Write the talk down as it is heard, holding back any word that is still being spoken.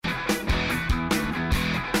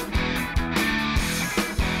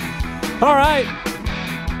All right.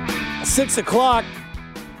 6 o'clock,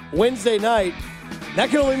 Wednesday night.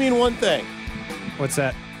 That can only mean one thing. What's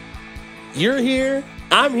that? You're here.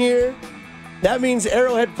 I'm here. That means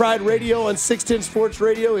Arrowhead Pride Radio on 610 Sports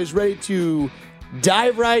Radio is ready to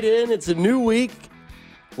dive right in. It's a new week.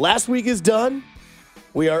 Last week is done.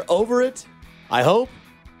 We are over it, I hope.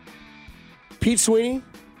 Pete Sweeney,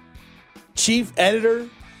 chief editor,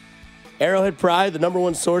 Arrowhead Pride, the number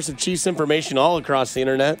one source of Chiefs information all across the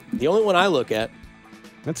internet. The only one I look at.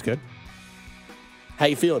 That's good. How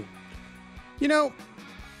you feeling? You know,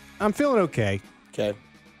 I'm feeling okay. Okay.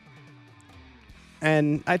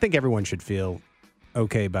 And I think everyone should feel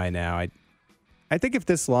okay by now. I think if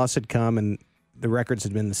this loss had come and the records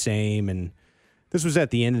had been the same and this was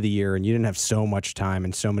at the end of the year and you didn't have so much time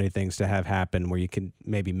and so many things to have happen where you could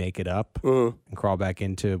maybe make it up and crawl back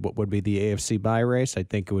into what would be the AFC bye race, I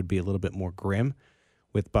think it would be a little bit more grim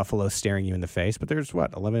with Buffalo staring you in the face. But there's,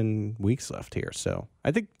 11 weeks left here. So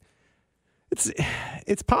I think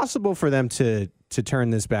it's possible for them to turn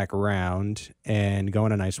this back around and go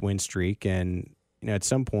on a nice win streak. And, at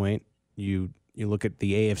some point you look at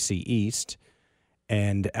the AFC East,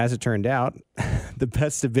 and as it turned out, the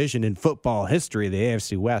best division in football history, the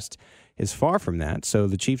AFC West, is far from that. So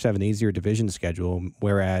the Chiefs have an easier division schedule,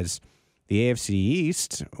 whereas the AFC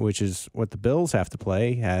East, which is what the Bills have to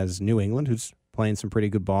play, has New England, who's playing some pretty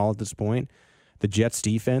good ball at this point. The Jets'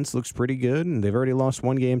 defense looks pretty good, and they've already lost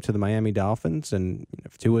one game to the Miami Dolphins. And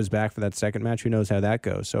if Tua's back for that second match, who knows how that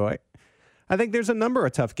goes. So I think there's a number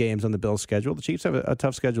of tough games on the Bills' schedule. The Chiefs have a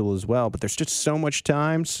tough schedule as well, but there's just so much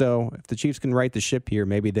time. So if the Chiefs can right the ship here,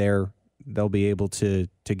 maybe they'll be able to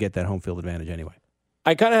get that home field advantage anyway.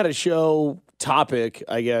 I kind of had a show topic,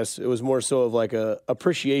 I guess. It was more so of like a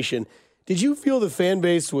appreciation. Did you feel the fan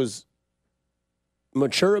base was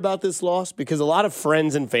mature about this loss? Because a lot of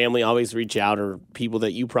friends and family always reach out, or people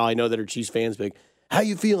that you probably know that are Chiefs fans, like, how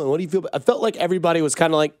you feeling? What do you feel? I felt like everybody was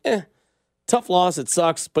kind of like, tough loss, it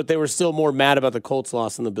sucks, but they were still more mad about the Colts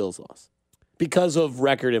loss than the Bills loss because of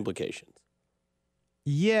record implications.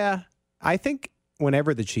 Yeah, I think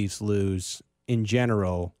whenever the Chiefs lose, in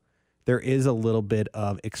general, there is a little bit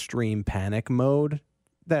of extreme panic mode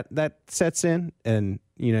that sets in. And,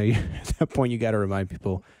 at that point, you got to remind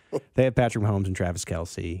people they have Patrick Mahomes and Travis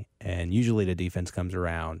Kelce, and usually the defense comes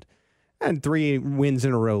around. And 3 wins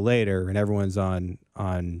in a row later, and everyone's on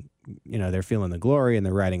they're feeling the glory and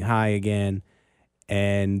they're riding high again.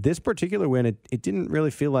 And this particular win, it didn't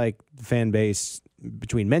really feel like the fan base,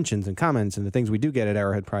 between mentions and comments and the things we do get at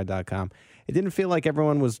arrowheadpride.com, it didn't feel like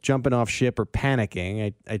everyone was jumping off ship or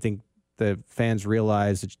panicking. I think the fans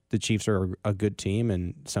realize that the Chiefs are a good team,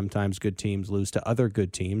 and sometimes good teams lose to other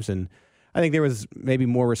good teams. And I think there was maybe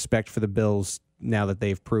more respect for the Bills now that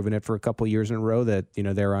they've proven it for a couple of years in a row that,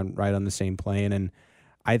 they're right on the same plane. And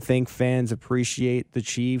I think fans appreciate the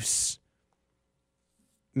Chiefs'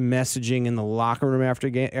 messaging in the locker room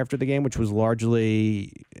after the game, which was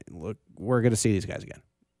largely, look, we're going to see these guys again.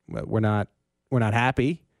 We're not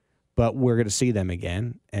happy, but we're going to see them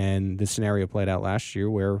again. And the scenario played out last year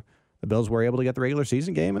where the Bills were able to get the regular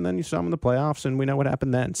season game, and then you saw them in the playoffs, and we know what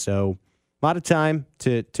happened then. So a lot of time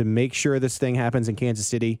to make sure this thing happens in Kansas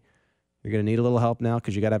City. You're going to need a little help now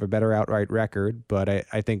because you got to have a better outright record. But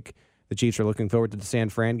I think the Chiefs are looking forward to the San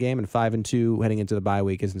Fran game, and 5-2 heading into the bye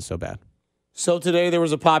week isn't so bad. So today there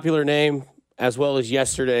was a popular name, as well as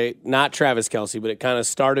yesterday, not Travis Kelce, but it kind of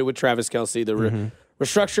started with Travis Kelce. The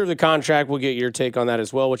restructure of the contract, we'll get your take on that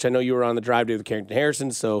as well, which I know you were on the drive day with Carrington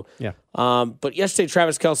Harrison. So, yeah. But yesterday,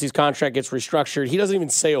 Travis Kelce's contract gets restructured. He doesn't even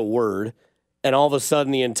say a word, and all of a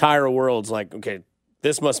sudden the entire world's like, okay,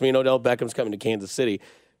 this must mean Odell Beckham's coming to Kansas City.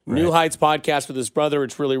 Right. New Heights podcast with his brother.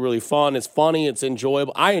 It's really, really fun. It's funny. It's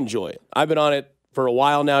enjoyable. I enjoy it. I've been on it for a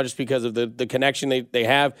while now just because of the connection they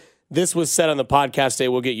have. This was said on the podcast today.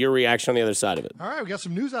 We'll get your reaction on the other side of it. All right, we got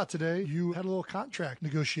some news out today. You had a little contract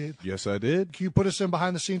negotiated. Yes, I did. Can you put us in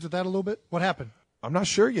behind the scenes with that a little bit? What happened? I'm not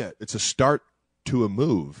sure yet. It's a start to a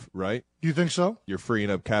move, right? You think so? You're freeing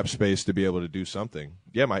up cap space to be able to do something.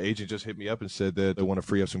 Yeah, my agent just hit me up and said that they want to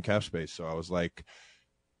free up some cap space. So I was like,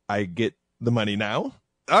 I get the money now?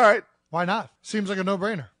 All right. Why not? Seems like a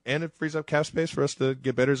no-brainer. And it frees up cap space for us to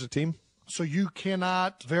get better as a team. So you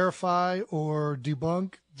cannot verify or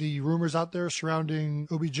debunk the rumors out there surrounding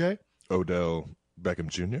OBJ? Odell Beckham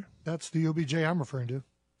Jr.? That's the OBJ I'm referring to.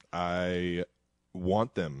 I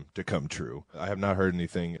want them to come true. I have not heard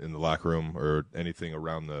anything in the locker room or anything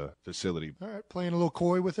around the facility. All right, playing a little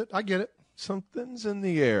coy with it. I get it. Something's in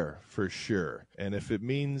the air for sure. And if it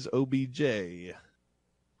means OBJ...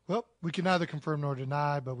 Well, we can neither confirm nor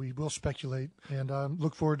deny, but we will speculate and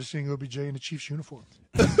look forward to seeing OBJ in a Chiefs uniform.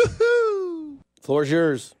 Floor's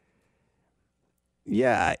yours.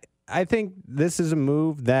 Yeah, I think this is a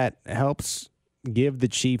move that helps give the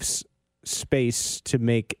Chiefs space to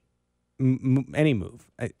make any move.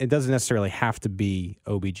 It doesn't necessarily have to be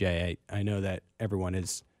OBJ. I know that everyone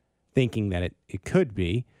is thinking that it could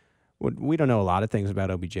be. We don't know a lot of things about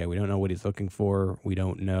OBJ. We don't know what he's looking for. We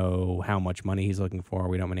don't know how much money he's looking for.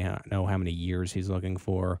 We don't know how many years he's looking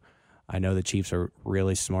for. I know the Chiefs are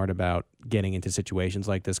really smart about getting into situations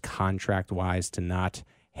like this contract-wise to not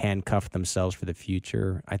handcuff themselves for the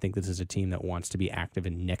future. I think this is a team that wants to be active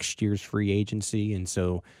in next year's free agency, and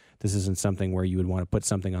so this isn't something where you would want to put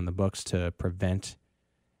something on the books to prevent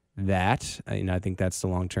that. I think that's the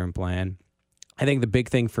long-term plan. I think the big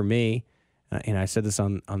thing for me, and I said this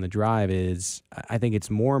on the drive, is I think it's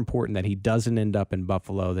more important that he doesn't end up in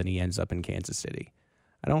Buffalo than he ends up in Kansas City.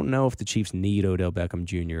 I don't know if the Chiefs need Odell Beckham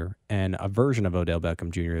Jr. and a version of Odell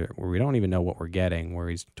Beckham Jr. where we don't even know what we're getting, where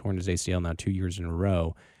he's torn his ACL now 2 years in a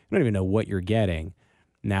row. You don't even know what you're getting.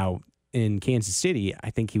 Now, in Kansas City,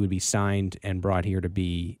 I think he would be signed and brought here to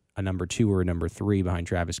be a number 2 or a number 3 behind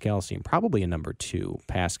Travis Kelce, and probably a number 2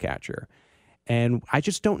 pass catcher. And I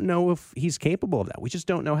just don't know if he's capable of that. We just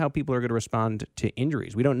don't know how people are going to respond to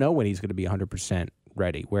injuries. We don't know when he's going to be 100%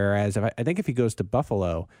 ready. Whereas I think if he goes to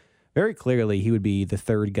Buffalo, very clearly he would be the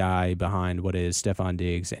third guy behind what is Stephon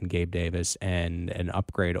Diggs and Gabe Davis and an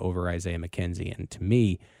upgrade over Isaiah McKenzie. And to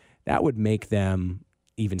me, that would make them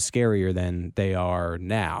even scarier than they are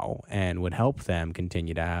now and would help them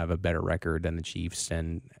continue to have a better record than the Chiefs,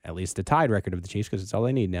 and at least a tied record of the Chiefs, because it's all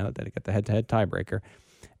they need now that they got the head-to-head tiebreaker.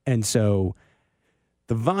 And so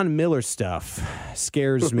the Von Miller stuff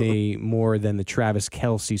scares me more than the Travis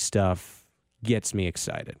Kelce stuff gets me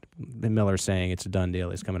excited. Miller saying it's a done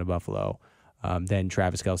deal, he's coming to Buffalo, then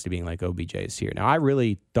Travis Kelce being like, OBJ is here. Now, I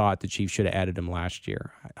really thought the Chiefs should have added him last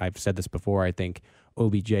year. I've said this before. I think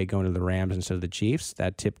OBJ going to the Rams instead of the Chiefs,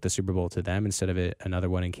 that tipped the Super Bowl to them instead of another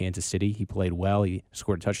one in Kansas City. He played well. He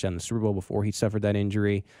scored a touchdown in the Super Bowl before he suffered that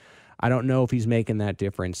injury. I don't know if he's making that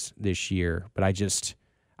difference this year, but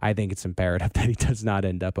I think it's imperative that he does not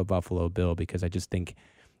end up a Buffalo Bill, because I just think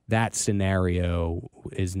that scenario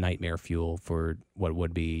is nightmare fuel for what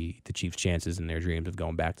would be the Chiefs' chances in their dreams of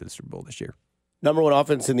going back to the Super Bowl this year. Number 1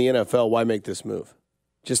 offense in the NFL, why make this move?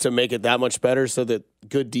 Just to make it that much better so that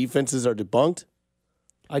good defenses are debunked?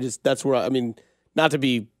 That's where, not to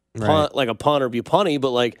be like a pun or be punny,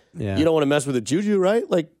 but you don't want to mess with the Juju, right?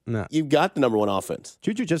 No. You've got the number 1 offense.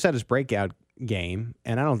 Juju just had his breakout game,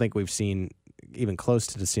 and I don't think we've seen even close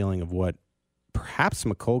to the ceiling of what perhaps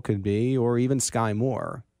McColl could be, or even Sky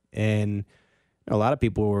Moore. And a lot of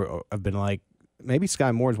people have been like, maybe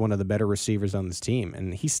Sky Moore is one of the better receivers on this team,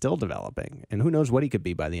 and he's still developing. And who knows what he could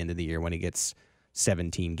be by the end of the year when he gets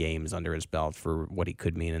 17 games under his belt for what he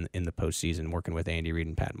could mean in the postseason working with Andy Reid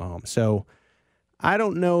and Pat Mahomes. So I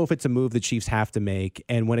don't know if it's a move the Chiefs have to make.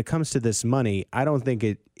 And when it comes to this money, I don't think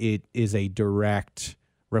it is a direct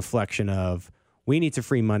reflection of we need to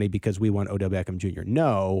free money because we want Odell Beckham Jr.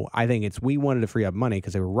 No, I think it's we wanted to free up money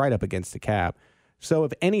because they were right up against the cap. So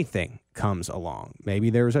if anything comes along, maybe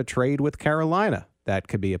there's a trade with Carolina that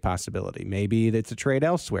could be a possibility. Maybe it's a trade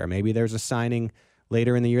elsewhere. Maybe there's a signing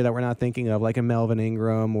later in the year that we're not thinking of, like a Melvin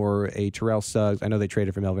Ingram or a Terrell Suggs. I know they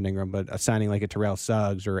traded for Melvin Ingram, but a signing like a Terrell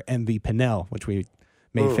Suggs or MV Pinnell, which we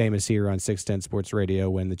made famous here on 610 Sports Radio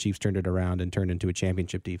when the Chiefs turned it around and turned into a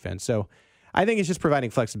championship defense. So I think it's just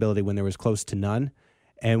providing flexibility when there was close to none,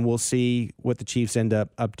 and we'll see what the Chiefs end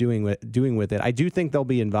up doing with it. I do think they'll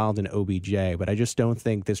be involved in OBJ, but I just don't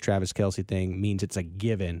think this Travis Kelce thing means it's a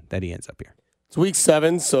given that he ends up here. It's week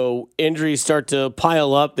 7, so injuries start to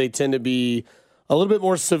pile up. They tend to be a little bit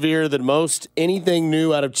more severe than most. Anything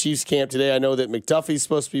new out of Chiefs camp today? I know that McDuffie's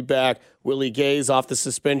supposed to be back. Willie Gay's off the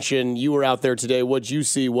suspension. You were out there today. What'd you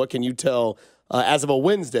see? What can you tell as of a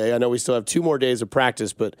Wednesday? I know we still have 2 more days of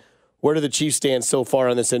practice, but where do the Chiefs stand so far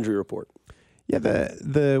on this injury report? Yeah,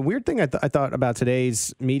 the weird thing I thought about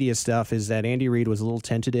today's media stuff is that Andy Reid was a little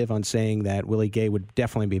tentative on saying that Willie Gay would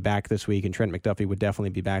definitely be back this week and Trent McDuffie would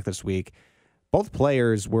definitely be back this week. Both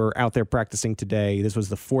players were out there practicing today. This was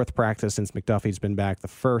the 4th practice since McDuffie's been back, the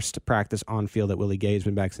first practice on field that Willie Gay's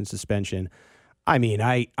been back since suspension. I mean,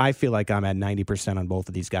 I feel like I'm at 90% on both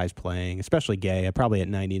of these guys playing, especially Gay. I'm probably at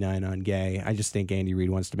 99 on Gay. I just think Andy Reid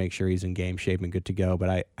wants to make sure he's in game shape and good to go,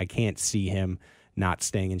 but I can't see him not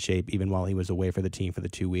staying in shape even while he was away for the team for the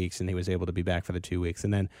 2 weeks, and he was able to be back for the 2 weeks.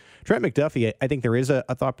 And then Trent McDuffie, I think there is a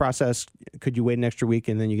thought process. Could you wait an extra week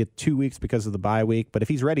and then you get 2 weeks because of the bye week? But if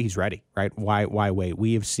he's ready, he's ready, right? Why wait?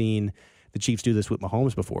 We have seen the Chiefs do this with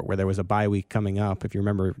Mahomes before, where there was a bye week coming up. If you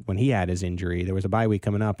remember when he had his injury, there was a bye week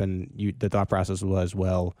coming up, and the thought process was,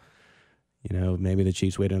 well, maybe the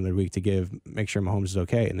Chiefs wait another week to make sure Mahomes is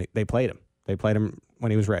okay, and they played him. They played him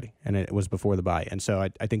when he was ready, and it was before the bye. And so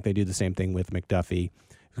I think they do the same thing with McDuffie.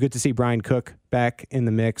 It was good to see Brian Cook back in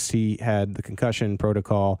the mix. He had the concussion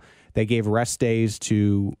protocol. They gave rest days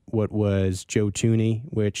to what was Joe Thuney,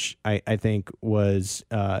 which I think was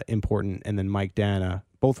important, and then Mike Dana,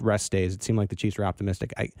 both rest days. It seemed like the Chiefs were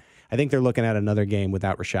optimistic. I think they're looking at another game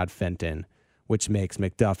without Rashad Fenton, which makes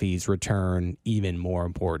McDuffie's return even more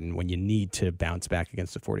important when you need to bounce back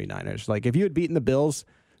against the 49ers. Like, if you had beaten the Bills,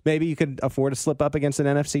 maybe you could afford to slip up against an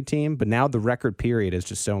NFC team, but now the record period is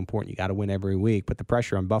just so important. You got to win every week, put the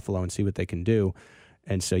pressure on Buffalo and see what they can do.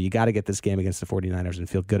 And so you got to get this game against the 49ers and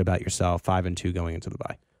feel good about yourself, 5-2 going into the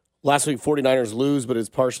bye. Last week, 49ers lose, but it's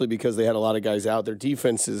partially because they had a lot of guys out. Their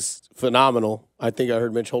defense is phenomenal. I think I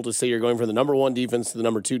heard Mitch Holtis say you're going from the number 1 defense to the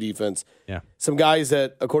number 2 defense. Yeah. Some guys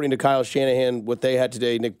that, according to Kyle Shanahan, what they had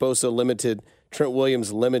today, Nick Bosa limited, Trent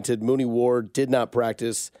Williams limited, Mooney Ward did not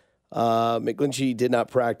practice, McGlinchey did not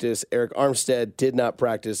practice, Eric Armstead did not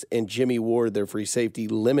practice, and Jimmy Ward, their free safety,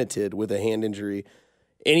 limited with a hand injury.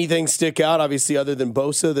 Anything stick out, obviously, other than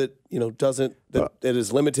Bosa that that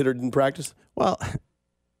is limited or didn't practice? Well,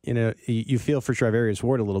 you feel for Trevarius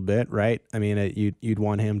Ward a little bit, right? I mean, you'd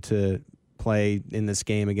want him to play in this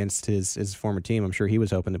game against his former team. I'm sure he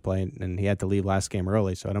was hoping to play, and he had to leave last game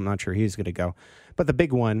early, so I'm not sure he's going to go. But the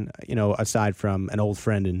big one, aside from an old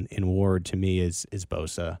friend in Ward, to me is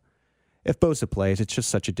Bosa. If Bosa plays, it's just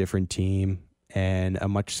such a different team and a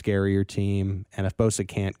much scarier team. And if Bosa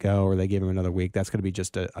can't go or they give him another week, that's going to be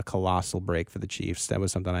just a colossal break for the Chiefs. That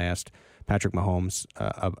was something I asked Patrick Mahomes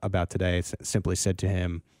about today. I simply said to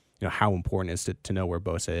him, how important is it to know where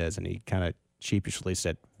Bosa is? And he kind of sheepishly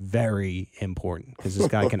said, very important, because this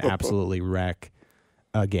guy can absolutely wreck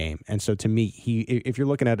a game. And so to me, if you're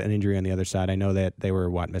looking at an injury on the other side, I know that they were,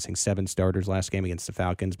 missing 7 starters last game against the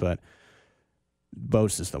Falcons, but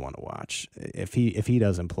Bosa's the one to watch. If he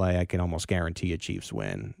doesn't play, I can almost guarantee a Chiefs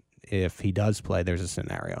win. If he does play, there's a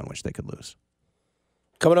scenario in which they could lose.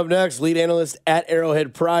 Coming up next, lead analyst at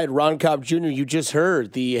Arrowhead Pride, Ron Cobb Jr. You just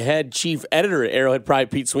heard the head chief editor at Arrowhead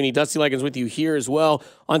Pride, Pete Sweeney. Dusty Likens with you here as well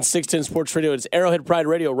on 610 Sports Radio. It's Arrowhead Pride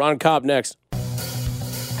Radio. Ron Cobb next.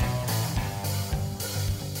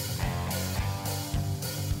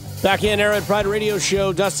 Back in Arrowhead Pride Radio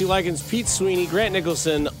Show, Dusty Likens, Pete Sweeney, Grant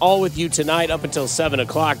Nicholson, all with you tonight up until 7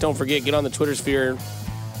 o'clock. Don't forget, get on the Twitter sphere.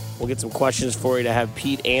 We'll get some questions for you to have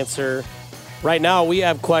Pete answer. Right now, we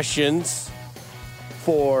have questions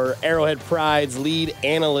for Arrowhead Pride's lead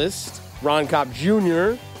analyst, Ron Cobb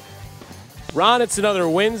Jr. Ron, it's another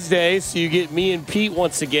Wednesday, so you get me and Pete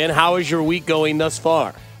once again. How is your week going thus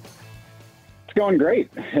far? It's going great.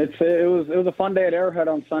 It was a fun day at Arrowhead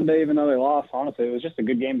on Sunday, even though they lost. Honestly, it was just a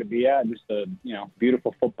good game to be at. Just a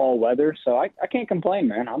beautiful football weather. So I can't complain,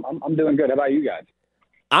 man. I'm doing good. How about you guys?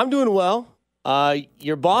 I'm doing well.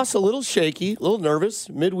 Your boss a little shaky, a little nervous.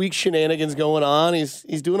 Midweek shenanigans going on.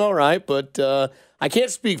 He's doing all right, but I can't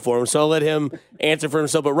speak for him, so I'll let him answer for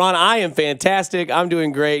himself. But Ron, I am fantastic. I'm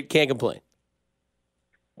doing great. Can't complain.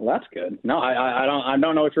 Well, that's good. No, I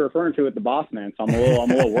don't know what you're referring to with the boss man. So I'm a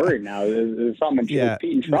little worried now. Is something is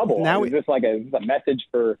Pete in trouble? Now is this like a message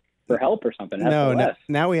for help or something? No,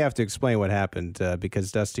 now we have to explain what happened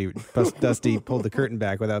because Dusty pulled the curtain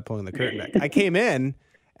back without pulling the curtain back. I came in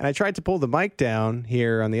and I tried to pull the mic down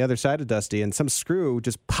here on the other side of Dusty, and some screw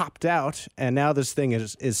just popped out, and now this thing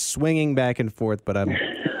is swinging back and forth. But I'm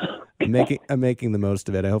making the most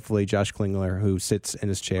of it. Hopefully, Josh Klingler, who sits in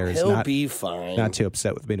his chair, is He'll be fine. Not too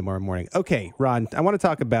upset with me tomorrow morning. Okay, Ron, I want to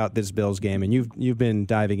talk about this Bills game, and you've been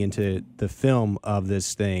diving into the film of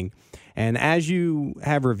this thing, and as you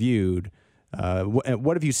have reviewed,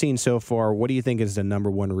 what have you seen so far? What do you think is the number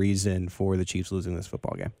one reason for the Chiefs losing this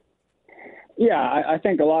football game? Yeah, I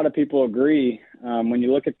think a lot of people agree when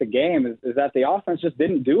you look at the game is that the offense just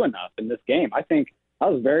didn't do enough in this game. I think I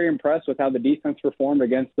was very impressed with how the defense performed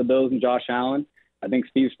against the Bills and Josh Allen. I think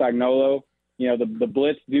Steve Spagnuolo, the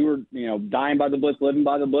blitz, you were, dying by the blitz, living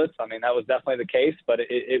by the blitz. I mean, that was definitely the case, but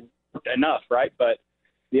it worked enough, right? But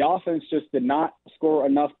the offense just did not score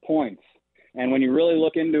enough points. And when you really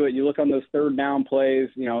look into it, you look on those third down plays,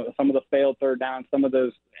 some of the failed third downs, some of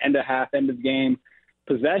those end of half, end of game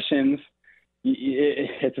possessions,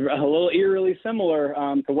 it's a little eerily similar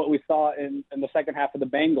to what we saw in the second half of the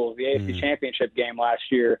Bengals, the AFC Championship game last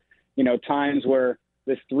year. Times where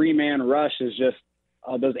this 3-man rush is just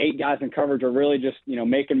those 8 guys in coverage are really just,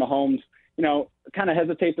 making Mahomes, kind of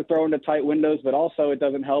hesitate to throw into tight windows, but also it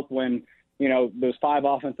doesn't help when, those 5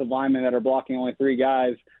 offensive linemen that are blocking only 3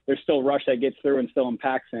 guys, there's still rush that gets through and still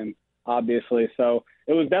impacts him, obviously. So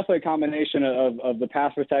it was definitely a combination of the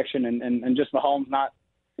pass protection and just Mahomes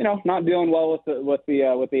not dealing well with the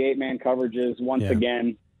 8-man coverages once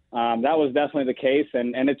again. That was definitely the case,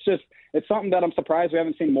 and it's something that I'm surprised we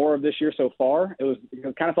haven't seen more of this year so far. It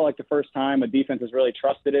kind of felt like the first time a defense has really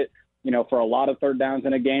trusted it, for a lot of third downs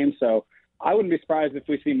in a game. So I wouldn't be surprised if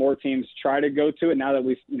we see more teams try to go to it now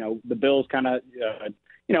that the Bills kind of,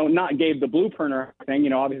 not gave the blueprint or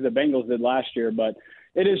anything. Obviously the Bengals did last year, but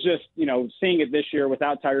it is just, seeing it this year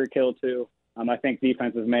without Tyreek Hill too. I think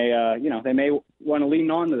defenses may, they may want to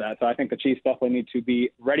lean on to that. So I think the Chiefs definitely need to be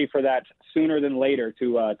ready for that sooner than later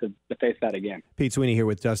to face that again. Pete Sweeney here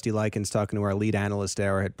with Dusty Likens talking to our lead analyst,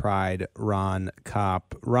 Arrowhead Pride, Ron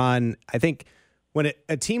Kopp. Ron, I think when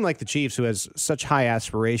a team like the Chiefs, who has such high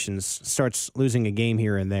aspirations, starts losing a game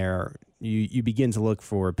here and there, you begin to look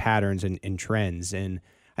for patterns and trends. And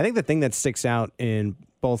I think the thing that sticks out in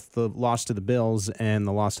both the loss to the Bills and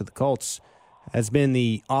the loss to the Colts has been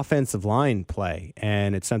the offensive line play.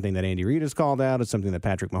 And it's something that Andy Reid has called out. It's something that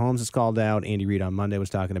Patrick Mahomes has called out. Andy Reid on Monday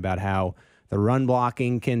was talking about how the run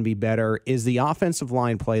blocking can be better. Is the offensive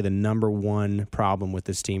line play the number one problem with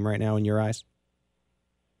this team right now in your eyes?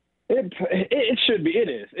 It should be. It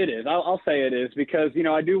is. I'll say it is because,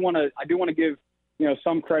 I do want to give,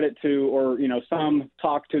 some credit to, or, some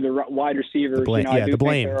talk to the wide receivers.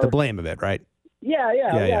 The blame of it, right? Yeah,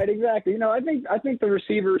 right, exactly. I think the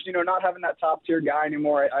receivers, not having that top tier guy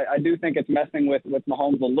anymore, I do think it's messing with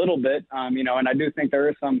Mahomes a little bit, and I do think there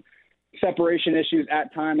is some separation issues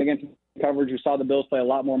at time against coverage. We saw the Bills play a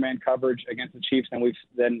lot more man coverage against the Chiefs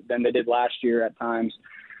than they did last year at times.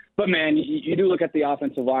 But man, you do look at the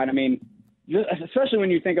offensive line. I mean, especially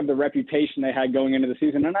when you think of the reputation they had going into the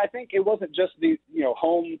season, and I think it wasn't just the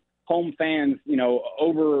home fans,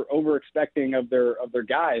 over expecting of their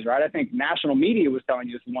guys, right? I think national media was telling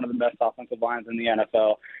you this is one of the best offensive lines in the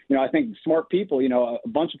NFL. I think smart people, a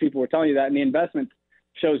bunch of people were telling you that, and the investment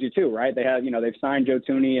shows you too, right? They have, they've signed Joe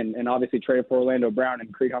Thuney and obviously traded for Orlando Brown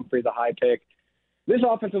and Creed Humphrey's a high pick. This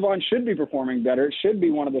offensive line should be performing better. It should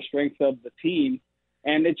be one of the strengths of the team.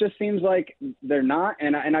 And it just seems like they're not.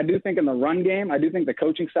 And I do think in the run game, I do think the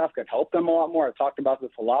coaching staff could help them a lot more. I've talked about this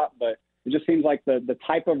a lot, but it just seems like the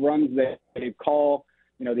type of runs that they call,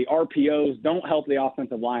 the RPOs don't help the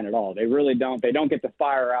offensive line at all. They really don't. They don't get the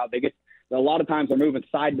fire out. A lot of times they're moving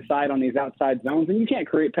side to side on these outside zones, and you can't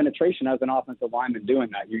create penetration as an offensive lineman doing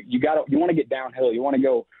that. You want to get downhill. You want to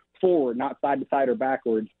go forward, not side to side or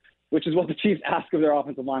backwards, which is what the Chiefs ask of their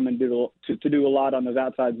offensive linemen to do a lot on those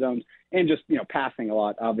outside zones, and just passing a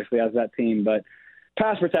lot, obviously, as that team. But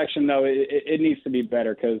pass protection, though, it needs to be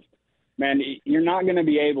better because, man, you're not going to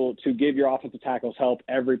be able to give your offensive tackles help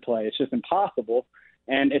every play. It's just impossible.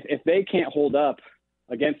 And if they can't hold up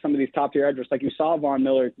against some of these top-tier edges, like you saw Von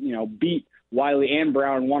Miller, beat Wiley and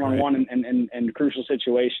Brown one-on-one in crucial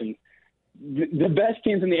situations, the best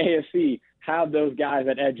teams in the AFC have those guys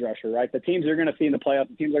at edge rusher, right? The teams you're going to see in the playoffs,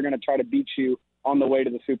 the teams that are going to try to beat you on the way to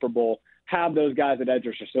the Super Bowl, have those guys at edge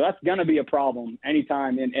rusher. So that's going to be a problem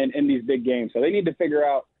anytime in these big games. So they need to figure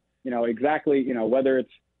out, exactly, whether it's,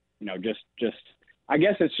 just I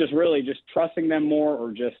guess it's just really just trusting them more,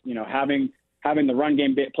 or just, having the run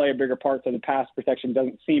game play a bigger part, so the pass protection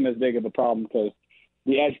doesn't seem as big of a problem, because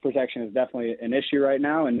the edge protection is definitely an issue right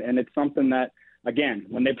now. And it's something that, again,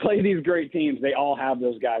 when they play these great teams, they all have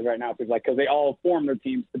those guys right now, because they all form their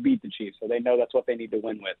teams to beat the Chiefs. So they know that's what they need to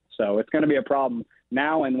win with. So it's going to be a problem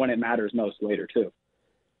now and when it matters most later too.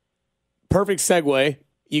 Perfect segue.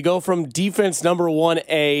 You go from defense number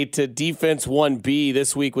 1A to defense 1B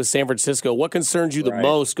this week with San Francisco. What concerns you the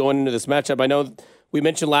most going into this matchup? I know we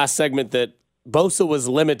mentioned last segment that Bosa was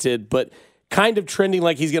limited, but kind of trending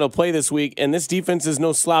like he's going to play this week. And this defense is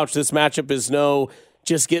no slouch. This matchup is no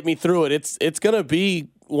just get me through it. It's going to be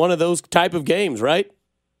one of those type of games, right?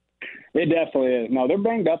 It definitely is. No, they're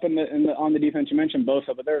banged up on the defense. You mentioned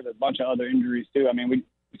Bosa, but there's a bunch of other injuries too. I mean, we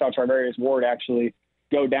saw Charvarius Ward actually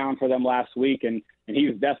go down for them last week, and he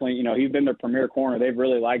was definitely, he's been their premier corner. They've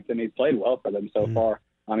really liked him. He's played well for them so far.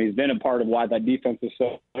 He's been a part of why that defense is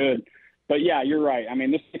so good. But yeah, you're right. I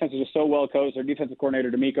mean, this defense is just so well coached. Their defensive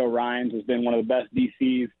coordinator, DeMeco Ryans, has been one of the best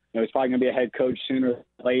DCs. He's probably going to be a head coach sooner or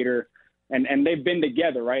later. And they've been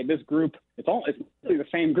together, right? This group, it's really the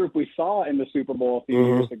same group we saw in the Super Bowl a few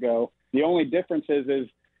years ago. The only difference is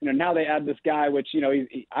now they add this guy, which,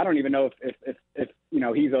 I don't even know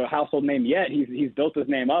if he's a household name yet. He's built his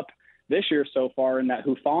name up this year so far in that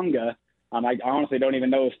Hufanga. I honestly don't even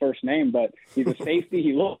know his first name, but he's a safety.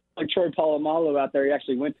 He looks like Troy Polamalu out there. He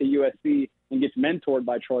actually went to USC and gets mentored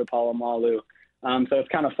by Troy Polamalu. So it's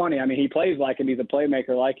kind of funny. I mean, he plays like him. He's a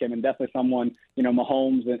playmaker like him, and definitely someone,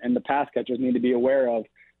 Mahomes and the pass catchers need to be aware of.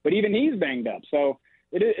 But even he's banged up. So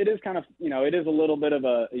it is kind of, it is a little bit of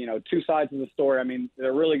a, two sides of the story. I mean,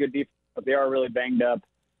 they're really good defense, but they are really banged up.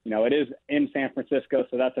 it is in San Francisco,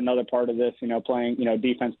 so that's another part of this, playing,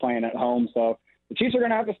 defense playing at home. So the Chiefs are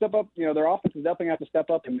going to have to step up. Their offense is definitely going to have to step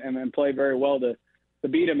up and play very well to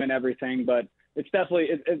beat them and everything. But it's definitely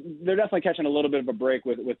they're definitely catching a little bit of a break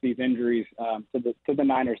with these injuries to the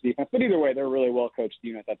Niners defense. But either way, they're a really well-coached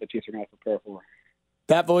unit that the Chiefs are going to have to prepare for.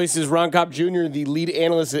 That voice is Ron Kopp Jr., the lead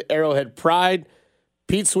analyst at Arrowhead Pride.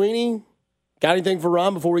 Pete Sweeney, got anything for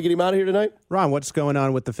Ron before we get him out of here tonight? Ron, what's going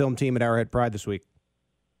on with the film team at Arrowhead Pride this week?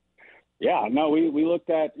 Yeah, no, we looked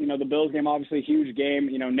at, the Bills game, obviously a huge game.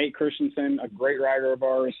 Nate Christensen, a great writer of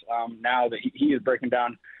ours, now that he is breaking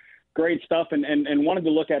down great stuff and wanted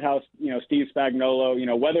to look at how, Steve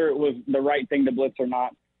Spagnuolo, whether it was the right thing to blitz or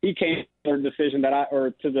not. He came to the decision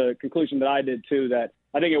to the conclusion that I did too, that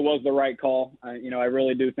I think it was the right call. I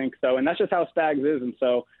really do think so. And that's just how Spags is. And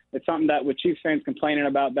so it's something that with Chiefs fans complaining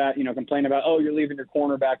about that, complaining about, oh, you're leaving your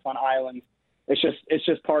cornerbacks on islands. It's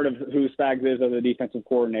just part of who Spags is as a defensive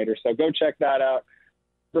coordinator. So go check that out.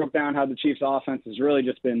 Broke down how the Chiefs offense has really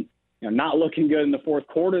just been, not looking good in the fourth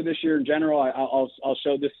quarter this year in general.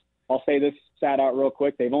 I'll say this stat out real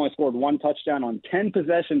quick. They've only scored one touchdown on 10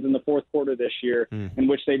 possessions in the fourth quarter this year, in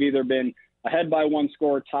which they've either been ahead by one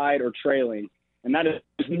score, tied, or trailing. And that is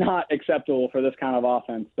not acceptable for this kind of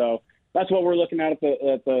offense. So that's what we're looking at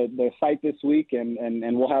the site this week, and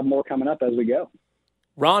we'll have more coming up as we go.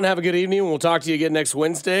 Ron, have a good evening. We'll talk to you again next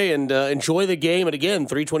Wednesday, and enjoy the game. And again,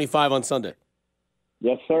 3:25 on Sunday.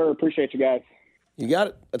 Yes, sir. Appreciate you guys. You got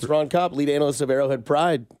it. That's Ron Kopp, lead analyst of Arrowhead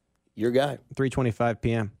Pride. Your guy. 3:25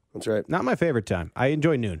 p.m. That's right. Not my favorite time. I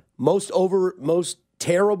enjoy noon. Most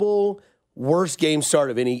terrible, worst game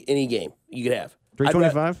start of any game you could have.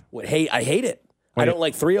 3:25? I hate it. I don't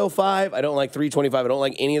like 3:05. I don't like 3:25. I don't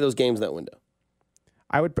like any of those games in that window.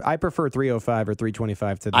 I prefer 3:05 or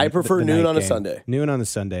 3:25 to the I prefer the noon night on a game. Sunday. Noon on the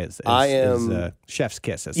Sunday is chef's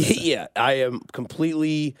kiss. As they say. Yeah, I am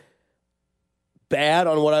completely bad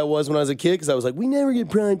on what I was when I was a kid because I was like, we never get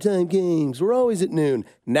primetime games. We're always at noon.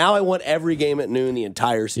 Now I want every game at noon the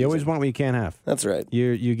entire season. You always want what you can't have. That's right.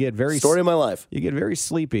 You get very story of my life. You get very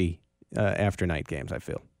sleepy after night games, I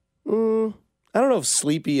feel. I don't know if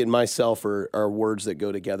sleepy and myself are words that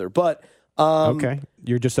go together, but okay.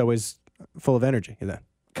 You're just always full of energy then.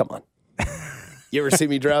 Come on. You ever see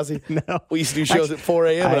me drowsy? No. We used to do shows at 4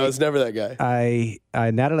 a.m. and I was never that guy.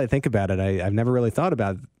 I now that I think about it, I've never really thought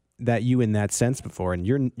about that you in that sense before, and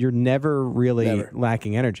you're never really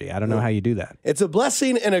lacking energy. I don't know how you do that. It's a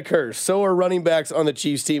blessing and a curse. So are running backs on the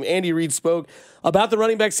Chiefs team. Andy Reid spoke about the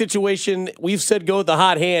running back situation. We've said go with the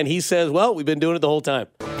hot hand. He says, well, we've been doing it the whole time.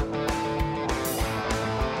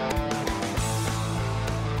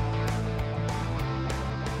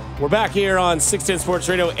 We're back here on 610 Sports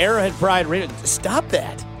Radio, Arrowhead Pride Radio. Stop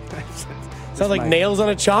that. Sounds like nails on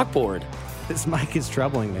a chalkboard. This mic is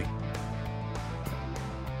troubling me.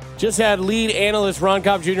 Just had lead analyst Ron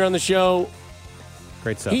Kopp Jr. on the show.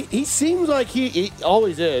 Great stuff. He seems like he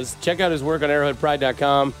always is. Check out his work on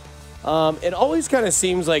arrowheadpride.com. It always kind of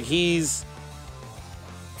seems like he's,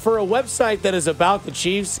 for a website that is about the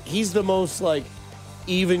Chiefs, he's the most like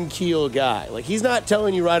even keel guy. Like he's not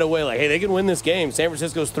telling you right away like, hey, they can win this game. San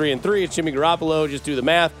Francisco's 3-3. It's Jimmy Garoppolo. Just do the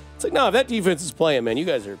math. It's like, no, if that defense is playing, man, you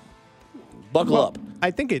guys are buckle up.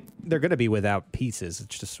 I think they're going to be without pieces.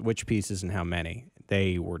 It's just which pieces and how many.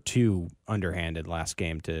 They were too underhanded last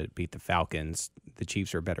game to beat the Falcons. The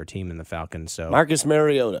Chiefs are a better team than the Falcons. So Marcus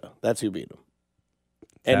Mariota, that's who beat him.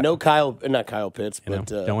 And not Kyle Pitts, but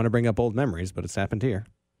don't want to bring up old memories, but it's happened here.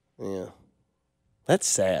 Yeah, that's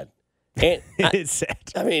sad. And it is sad.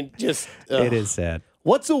 I mean, just it is sad.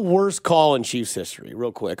 What's the worst call in Chiefs history?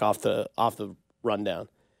 Real quick, off the rundown.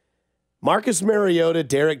 Marcus Mariota,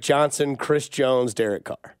 Derek Johnson, Chris Jones, Derek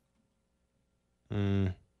Carr.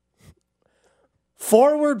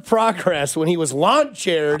 Forward progress when he was lawn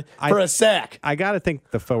chaired for a sack. I got to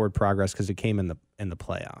think the forward progress because it came in the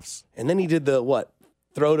playoffs. And then he did the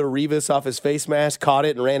throw to Revis off his face mask, caught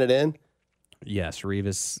it and ran it in. Yes,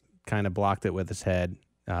 Revis kind of blocked it with his head,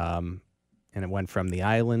 and it went from the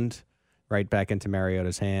island right back into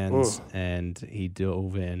Mariota's hands, and he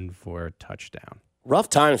dove in for a touchdown. Rough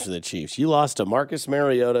times for the Chiefs. You lost to Marcus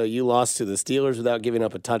Mariota. You lost to the Steelers without giving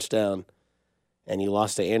up a touchdown, and you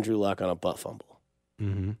lost to Andrew Luck on a butt fumble.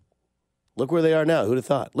 Mm-hmm. Look where they are now. Who'd have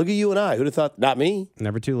thought? Look at you and I. Who'd have thought? Not me.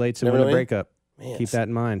 Never too late to win a breakup. Man, keep that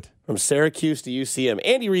in mind. From Syracuse to UCM.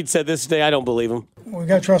 Andy Reid said this today. I don't believe him. We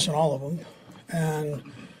got to trust in all of them, and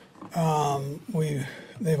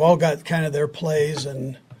they've all got kind of their plays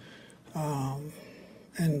and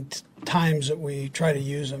times that we try to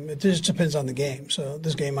use them. It just depends on the game. So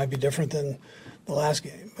this game might be different than the last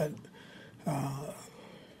game, but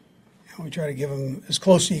And we try to give them as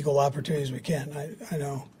close to equal opportunity as we can. I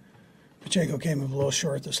know Pacheco came up a little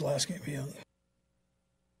short this last game.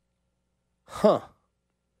 Huh.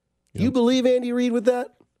 You believe Andy Reid with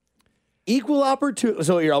that? Equal opportunity.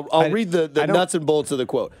 So here, I'll read the nuts and bolts of the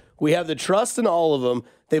quote. We have the trust in all of them.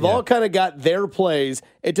 They've all kind of got their plays.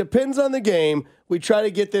 It depends on the game. We try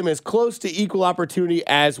to get them as close to equal opportunity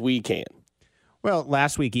as we can. Well,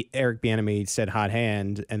 last week, Eric Bieniemy said hot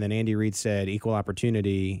hand, and then Andy Reid said equal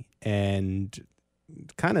opportunity, and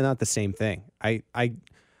kind of not the same thing.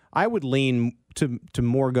 I would lean to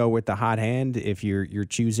more go with the hot hand if you're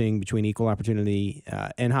choosing between equal opportunity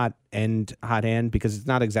and hot hand, because it's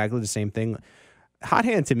not exactly the same thing. Hot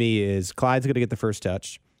hand to me is Clyde's going to get the first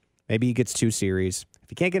touch. Maybe he gets 2 series. If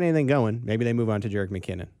he can't get anything going, maybe they move on to Jerick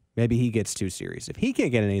McKinnon. Maybe he gets 2 series. If he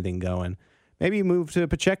can't get anything going, maybe you move to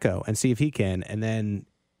Pacheco and see if he can. And then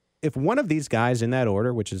if one of these guys in that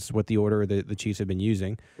order, which is what the order the Chiefs have been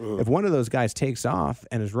using, if one of those guys takes off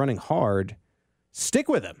and is running hard, stick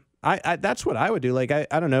with him. I that's what I would do. Like,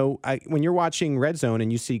 I don't know. When you're watching Red Zone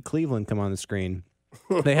and you see Cleveland come on the screen,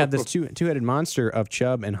 they have this two-headed monster of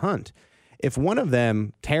Chubb and Hunt. If one of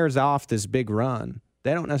them tears off this big run,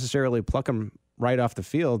 they don't necessarily pluck him right off the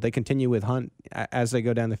field. They continue with Hunt as they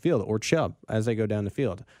go down the field, or Chubb as they go down the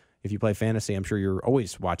field. If you play fantasy, I'm sure you're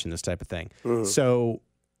always watching this type of thing. So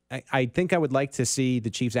I think I would like to see the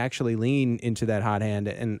Chiefs actually lean into that hot hand,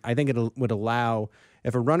 and I think it would allow,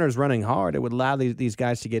 if a runner's running hard, it would allow these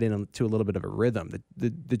guys to get into a little bit of a rhythm.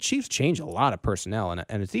 The Chiefs change a lot of personnel,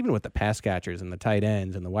 and it's even with the pass catchers and the tight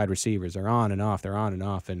ends and the wide receivers. They're on and off,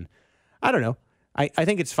 and I don't know. I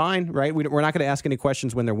think it's fine, right? We're not going to ask any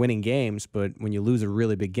questions when they're winning games, but when you lose a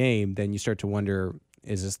really big game, then you start to wonder,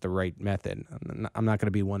 is this the right method? I'm not going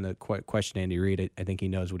to be one to question Andy Reid. I think he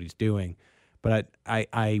knows what he's doing. But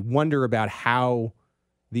I wonder about how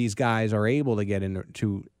these guys are able to get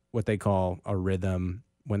into what they call a rhythm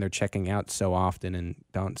when they're checking out so often and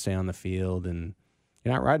don't stay on the field. And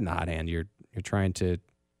you're not riding the hot hand. You're trying to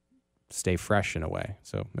stay fresh in a way.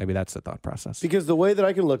 So maybe that's the thought process. Because the way that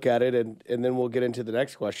I can look at it, and then we'll get into the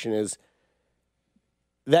next question, is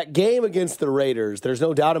that game against the Raiders, there's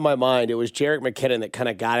no doubt in my mind, it was Jerick McKinnon that kind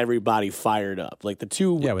of got everybody fired up. Like the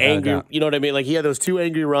two angry, you know what I mean? Like he had those 2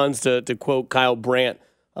 angry runs, to quote Kyle Brandt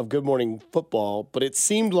of Good Morning Football, but it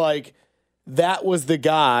seemed like that was the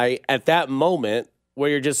guy at that moment where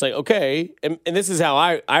you're just like, okay, and this is how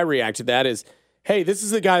I react to that is, hey, this is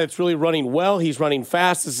the guy that's really running well. He's running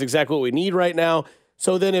fast. This is exactly what we need right now.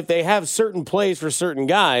 So then if they have certain plays for certain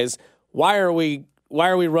guys, why are we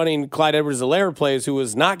running Clyde Edwards-Helaire plays who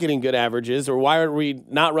was not getting good averages, or why are we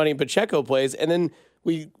not running Pacheco plays? And then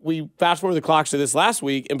we fast forward the clocks to this last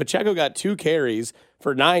week, and Pacheco got 2 carries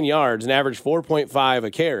for 9 yards and averaged 4.5 a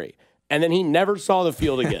carry. And then he never saw the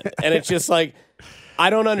field again. And it's just like, I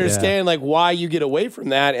don't understand like why you get away from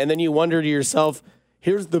that. And then you wonder to yourself,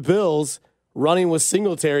 here's the Bills running with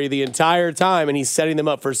Singletary the entire time, and he's setting them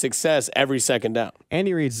up for success every second down.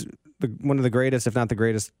 Andy Reid's one of the greatest, if not the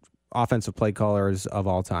greatest, offensive play callers of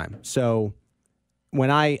all time. So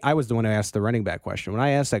when I was the one who asked the running back question, when I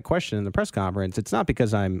asked that question in the press conference, it's not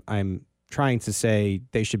because I'm trying to say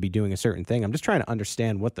they should be doing a certain thing. I'm just trying to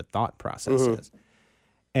understand what the thought process is.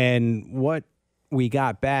 And what we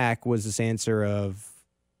got back was this answer of,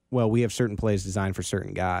 well, we have certain plays designed for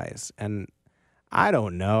certain guys. And I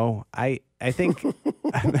don't know. I think,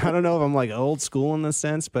 I don't know if I'm like old school in this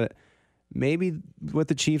sense, but maybe what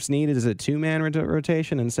the Chiefs need is a 2-man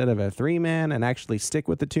rotation instead of a 3-man, and actually stick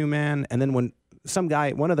with the 2-man. And then when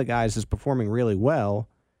one of the guys is performing really well,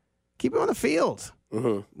 keep him on the field.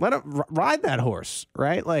 Let him ride that horse,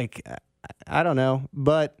 right? Like, I don't know.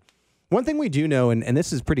 But one thing we do know, and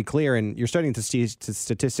this is pretty clear, and you're starting to see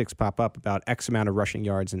statistics pop up about X amount of rushing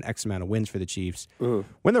yards and X amount of wins for the Chiefs.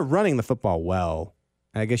 When they're running the football well,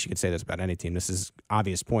 I guess you could say this about any team. This is an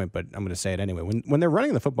obvious point, but I'm going to say it anyway. When they're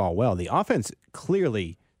running the football well, the offense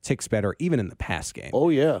clearly ticks better, even in the pass game. Oh,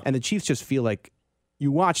 yeah. And the Chiefs just feel like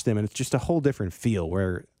you watch them, and it's just a whole different feel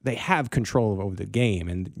where they have control over the game,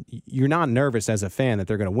 and you're not nervous as a fan that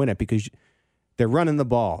they're going to win it because they're running the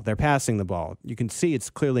ball, they're passing the ball. You can see it's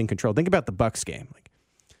clearly in control. Think about the Bucs game. Like,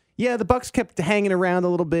 yeah, the Bucs kept hanging around a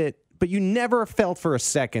little bit, but you never felt for a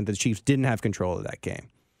second the Chiefs didn't have control of that game.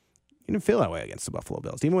 You didn't feel that way against the Buffalo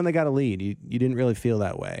Bills. Even when they got a lead, you didn't really feel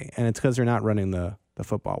that way. And it's because they're not running the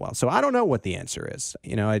football well. So I don't know what the answer is.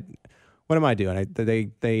 You know, what am I doing?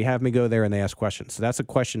 They have me go there and they ask questions. So that's a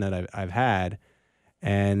question that I've had,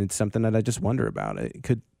 and it's something that I just wonder about.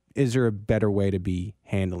 Is there a better way to be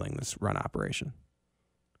handling this run operation?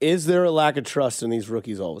 Is there a lack of trust in these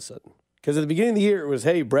rookies all of a sudden? Because at the beginning of the year, it was,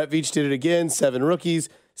 hey, Brett Veach did it again, 7 rookies.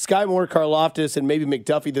 Sky Moore, Karlaftis, and maybe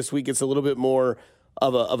McDuffie this week gets a little bit more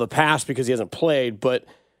of a pass because he hasn't played, but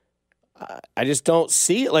I just don't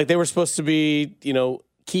see it. Like they were supposed to be,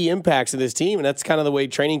 key impacts of this team, and that's kind of the way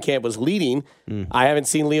training camp was leading. I haven't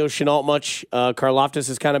seen Leo Chenault much. Karlaftis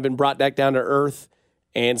has kind of been brought back down to earth,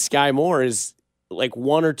 and Sky Moore is like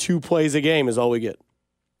 1 or 2 plays a game is all we get.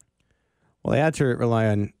 Well, they had to rely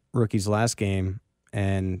on rookies last game,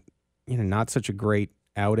 and not such a great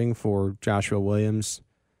outing for Joshua Williams.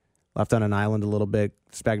 Left on an island a little bit.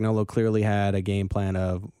 Spagnuolo clearly had a game plan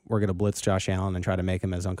of we're going to blitz Josh Allen and try to make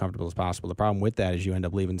him as uncomfortable as possible. The problem with that is you end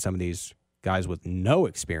up leaving some of these guys with no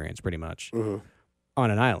experience pretty much on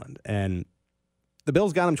an island. And the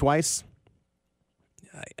Bills got him twice.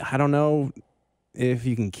 I don't know if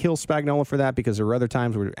you can kill Spagnuolo for that because there were other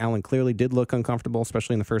times where Allen clearly did look uncomfortable,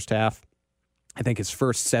 especially in the first half. I think his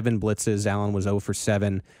first 7 blitzes, Allen was 0 for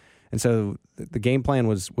 7. And so the game plan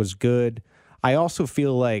was good. I also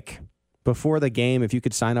feel like before the game, if you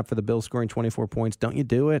could sign up for the Bills scoring 24 points, don't you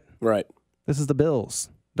do it? Right. This is the Bills.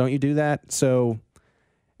 Don't you do that? So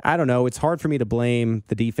I don't know. It's hard for me to blame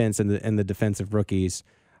the defense and the defensive rookies.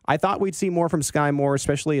 I thought we'd see more from Sky Moore,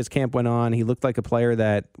 especially as camp went on. He looked like a player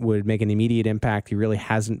that would make an immediate impact. He really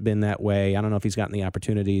hasn't been that way. I don't know if he's gotten the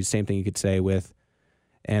opportunities. Same thing you could say with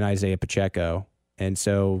Isaiah Pacheco. And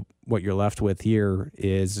so what you're left with here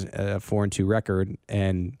is a 4-2 record,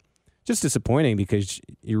 and just disappointing because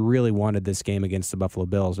you really wanted this game against the Buffalo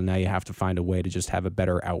Bills, and now you have to find a way to just have a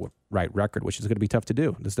better outright record, which is going to be tough to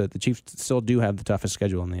do. The Chiefs still do have the toughest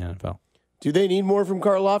schedule in the NFL. Do they need more from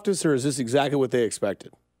Karlaftis, or is this exactly what they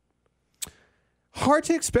expected? Hard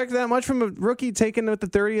to expect that much from a rookie taken with the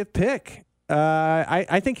 30th pick.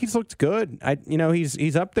 I think he's looked good.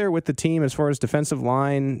 He's up there with the team as far as defensive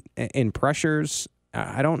line in pressures.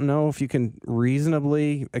 I don't know if you can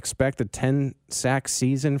reasonably expect a 10-sack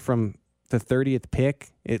season from the 30th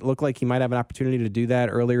pick. It looked like he might have an opportunity to do that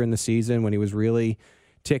earlier in the season when he was really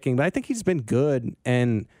ticking. But I think he's been good,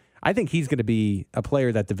 and I think he's going to be a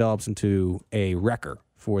player that develops into a wrecker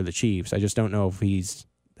for the Chiefs. I just don't know if he's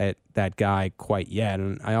that guy quite yet.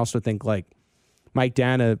 And I also think like Mike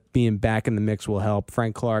Dana being back in the mix will help.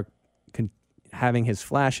 Frank Clark having his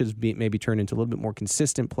flashes maybe turn into a little bit more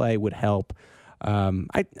consistent play would help.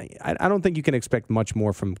 I don't think you can expect much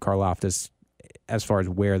more from Karlaftis as far as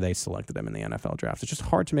where they selected him in the NFL draft. It's just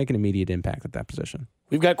hard to make an immediate impact at that position.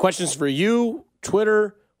 We've got questions for you,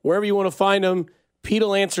 Twitter, wherever you want to find them. Pete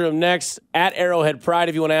will answer them next at Arrowhead Pride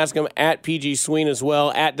if you want to ask him, at PG Sween as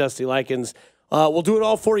well, at Dusty Likens. We'll do it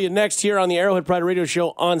all for you next here on the Arrowhead Pride Radio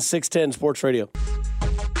Show on 610 Sports Radio.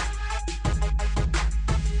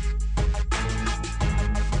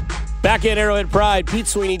 Back at Arrowhead Pride, Pete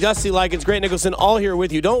Sweeney, Dusty Likens, Grant Nicholson, all here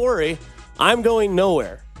with you. Don't worry, I'm going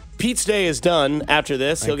nowhere. Pete's day is done after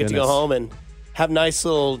this. He'll get to go home and have a nice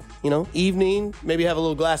little, evening. Maybe have a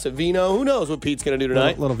little glass of vino. Who knows what Pete's going to do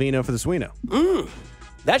tonight? Little vino for the Sweno.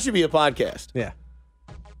 That should be a podcast. Yeah.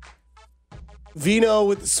 Vino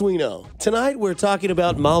with the Sweno. Tonight we're talking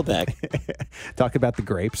about Malbec. Talk about the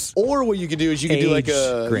grapes. Or what you could do is you could do like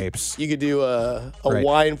a grapes. You could do a Right.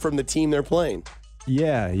 wine from the team they're playing.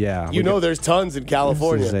 Yeah. There's tons in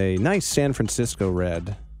California. This is a nice San Francisco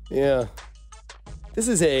red. Yeah. This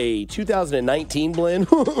is a 2019 blend.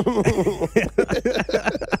 A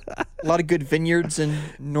lot of good vineyards in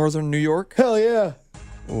northern New York. Hell yeah.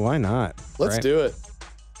 Why not? Let's do it.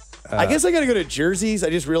 I guess I got to go to Jersey's. I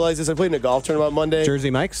just realized this. I played in a golf tournament Monday. Jersey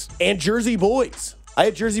Mike's? And Jersey Boys. I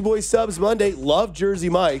had Jersey Boys subs Monday. Love Jersey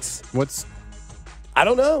Mike's. I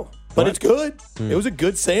don't know, but it's good. It was a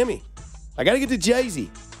good Sammy. I got to get to Jay-Z.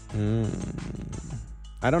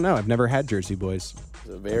 I don't know. I've never had Jersey Boys. It's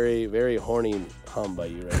a very, very horny hum by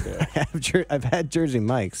you right there. I've had Jersey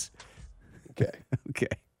Mike's. Okay. Okay.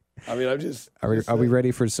 I mean, I'm just... Are we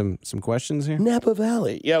ready for some questions here? Napa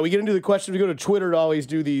Valley. Yeah, we get into the questions. We go to Twitter to always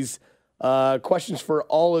do these questions for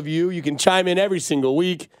all of you. You can chime in every single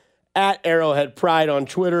week at Arrowhead Pride on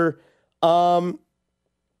Twitter.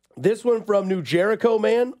 This one from New Jericho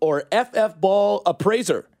Man or FF Ball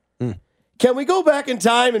Appraiser. Can we go back in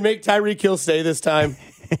time and make Tyreek Hill stay this time?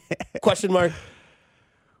 Question mark.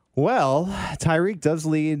 Well, Tyreek does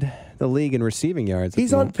lead the league in receiving yards.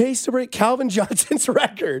 He's on pace to break Calvin Johnson's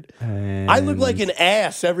record. I look like an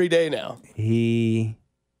ass every day now. He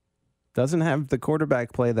doesn't have the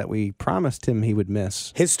quarterback play that we promised him he would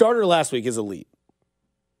miss. His starter last week is elite.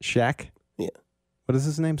 Shaq? Yeah. What is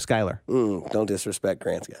his name? Skyler. Don't disrespect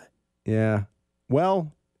Grant's guy. Yeah.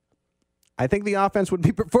 Well, I think the offense would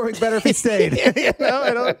be performing better if he stayed.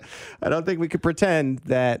 I don't think we could pretend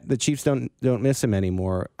that the Chiefs don't miss him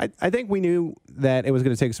anymore. I think we knew that it was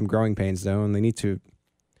going to take some growing pains, though, and they need to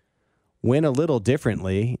win a little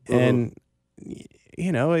differently. And,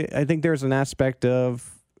 I think there's an aspect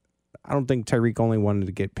of, I don't think Tyreek only wanted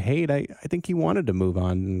to get paid. I think he wanted to move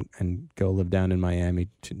on and go live down in Miami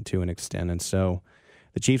to an extent. And so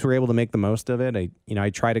the Chiefs were able to make the most of it. I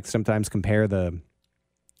try to sometimes compare the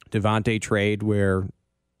Devontae trade where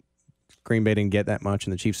Green Bay didn't get that much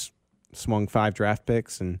and the Chiefs swung 5 draft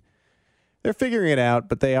picks, and they're figuring it out,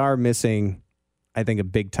 but they are missing, I think, a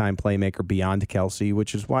big-time playmaker beyond Kelsey,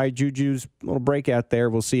 which is why Juju's little breakout there.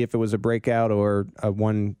 We'll see if it was a breakout or a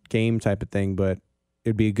one-game type of thing, but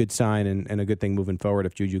it'd be a good sign and a good thing moving forward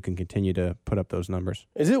if Juju can continue to put up those numbers.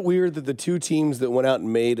 Is it weird that the 2 teams that went out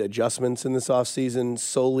and made adjustments in this offseason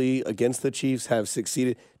solely against the Chiefs have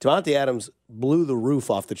succeeded? Devontae Adams blew the roof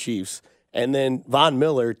off the Chiefs, and then Von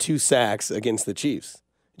Miller, 2 sacks against the Chiefs.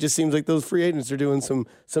 It just seems like those free agents are doing some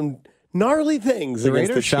gnarly things. The Raiders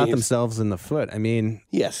Raiders shot themselves in the foot. I mean,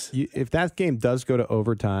 yes. If that game does go to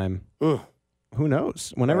overtime, who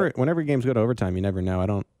knows? Whenever games go to overtime, you never know.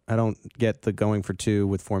 I don't get the going for 2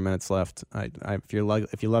 with 4 minutes left. If you love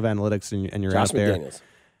analytics and you're Josh out there, McDaniels.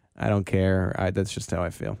 I don't care. That's just how I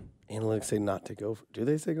feel. Analytics say not to go for. Do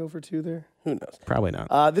they say go for 2 there? Who knows? Probably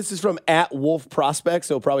not. This is from @Wolf Prospect,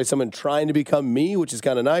 so probably someone trying to become me, which is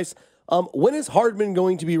kind of nice. When is Hardman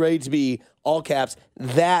going to be ready to be, all caps,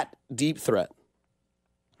 that deep threat?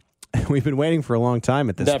 We've been waiting for a long time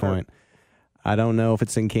at this Never. point. I don't know if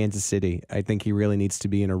it's in Kansas City. I think he really needs to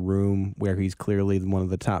be in a room where he's clearly one of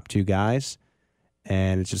the top 2 guys,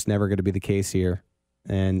 and it's just never going to be the case here.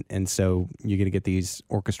 And so you're going to get these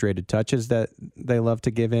orchestrated touches that they love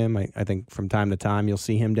to give him. I think from time to time you'll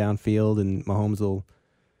see him downfield, and Mahomes will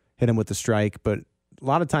hit him with the strike. But a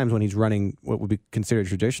lot of times when he's running what would be considered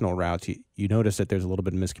traditional routes, you notice that there's a little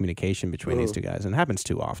bit of miscommunication between these 2 guys, and it happens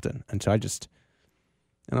too often. And so I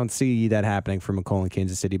don't see that happening for McColl in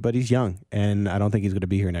Kansas City, but he's young, and I don't think he's going to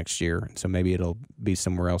be here next year. So maybe it'll be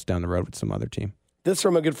somewhere else down the road with some other team. This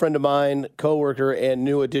from a good friend of mine, coworker, and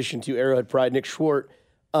new addition to Arrowhead Pride, Nick Schwartz.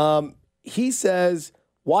 He says,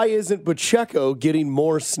 why isn't Pacheco getting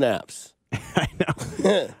more snaps? I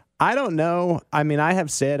know. I don't know. I mean, I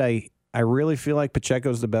have said I really feel like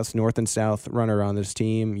Pacheco's the best north and south runner on this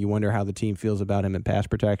team. You wonder how the team feels about him in pass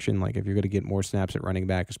protection. Like if you're going to get more snaps at running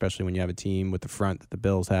back, especially when you have a team with the front that the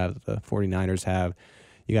Bills have, that the 49ers have,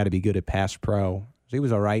 you got to be good at pass pro. So he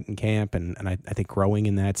was all right in camp, and I think growing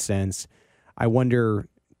in that sense. I wonder,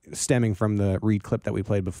 stemming from the Reed clip that we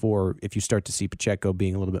played before, if you start to see Pacheco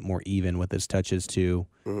being a little bit more even with his touches to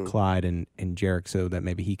Clyde and Jarek, so that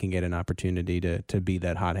maybe he can get an opportunity to be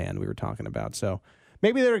that hot hand we were talking about. So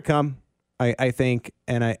maybe there would come, I think.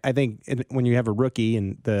 And I think when you have a rookie,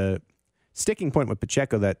 and the sticking point with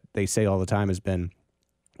Pacheco that they say all the time has been,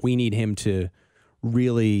 we need him to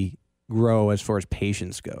really grow as far as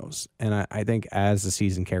patience goes. And I think as the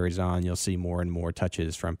season carries on, you'll see more and more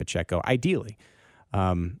touches from Pacheco, ideally.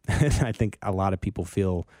 I think a lot of people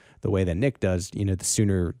feel the way that Nick does, the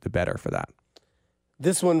sooner the better for that.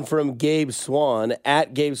 This one from Gabe Swan,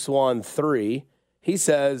 @GabeSwan3. He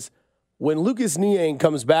says, when Lucas Niang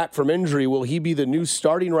comes back from injury, will he be the new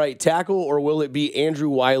starting right tackle, or will it be Andrew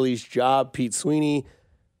Wiley's job, Pete Sweeney?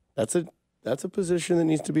 That's a position that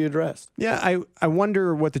needs to be addressed. Yeah, I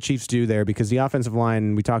wonder what the Chiefs do there, because the offensive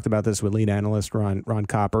line, we talked about this with lead analyst Ron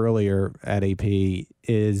Kopp earlier at AP,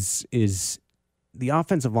 is the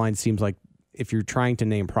offensive line seems like, if you're trying to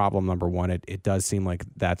name problem number 1, it does seem like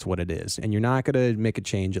that's what it is. And you're not going to make a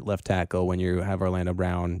change at left tackle when you have Orlando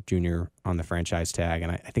Brown Jr. on the franchise tag.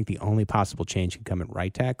 And I think the only possible change can come at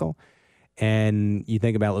right tackle. And you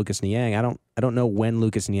think about Lucas Niang, I don't know when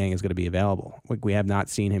Lucas Niang is going to be available. We have not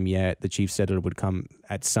seen him yet. The Chiefs said it would come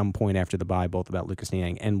at some point after the bye, both about Lucas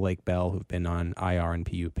Niang and Blake Bell, who've been on IR and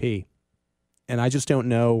PUP. And I just don't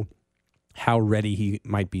know how ready he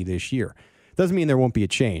might be this year. Doesn't mean there won't be a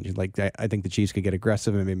change. Like, I think the Chiefs could get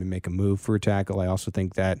aggressive and maybe make a move for a tackle. I also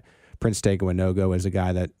think that Prince Tega Wanogho is a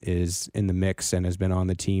guy that is in the mix and has been on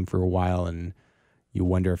the team for a while, and you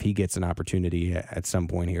wonder if he gets an opportunity at some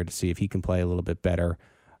point here to see if he can play a little bit better.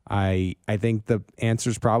 I think the answer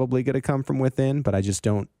is probably going to come from within, but I just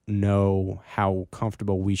don't know how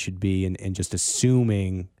comfortable we should be in just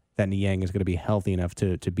assuming that Niang is going to be healthy enough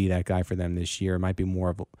to be that guy for them this year. It might be more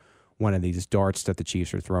of one of these darts that the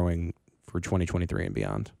Chiefs are throwing for 2023 and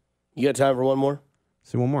beyond. You got time for one more?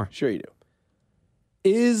 So one more. Sure you do.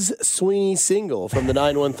 Is Sweeney single from the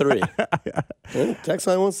 913? Text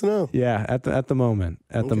line wants to know. Yeah, at the moment.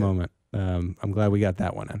 The moment. I'm glad we got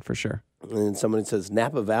that one in for sure. And somebody says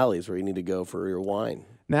Napa Valley is where you need to go for your wine.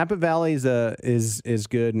 Napa Valley is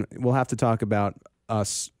good. We'll have to talk about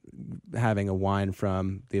us having a wine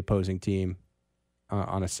from the opposing team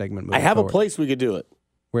on a segment moving I have forward. a place we could do it.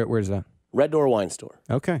 Where's that? Red Door Wine Store.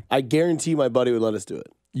 Okay. I guarantee my buddy would let us do it.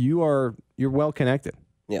 You're well connected.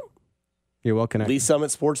 Yeah. You're well connected. Lee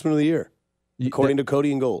Summit Sportsman of the Year, according to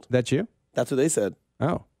Cody and Gold. That's you? That's what they said.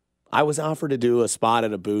 Oh. I was offered to do a spot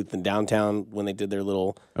at a booth in downtown when they did their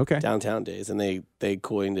little downtown days, and they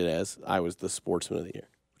coined it as I was the Sportsman of the Year,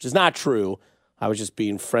 which is not true. I was just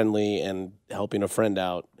being friendly and helping a friend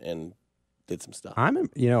out and did some stuff.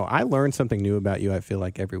 I learn something new about you, I feel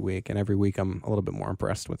like, every week, and every week I'm a little bit more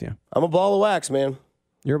impressed with you. I'm a ball of wax, man.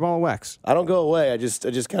 You're a ball of wax. I don't go away. I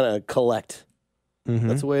just kind of collect. Mm-hmm.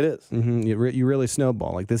 That's the way it is. Mm-hmm. You really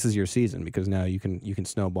snowball. Like, this is your season because now you can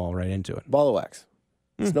snowball right into it. Ball of wax.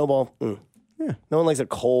 Snowball. Yeah. No one likes a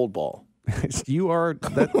cold ball. You are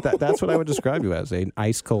that's what I would describe you as, an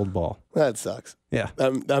ice cold ball. That sucks. Yeah.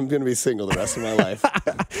 I'm going to be single the rest of my life.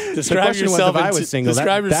 Describe yourself if I was single.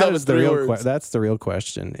 Describe yourself as 3 words. That's the real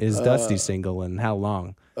question. Is Dusty single, and how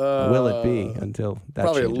long will it be until that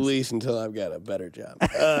probably changes? At least until I've got a better job.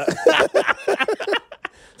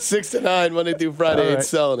 6 to 9 Monday through Friday. Right. It's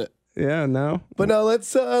selling it. Yeah, no. But no, let's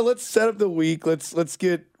set up the week. Let's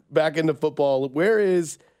get back into football. Where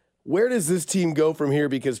does this team go from here?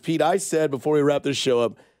 Because Pete, I said before we wrap this show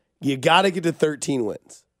up, you got to get to 13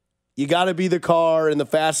 wins. You got to be the car in the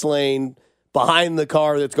fast lane behind the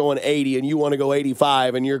car that's going 80 and you want to go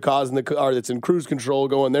 85 and you're causing the car that's in cruise control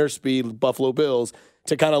going their speed, Buffalo Bills,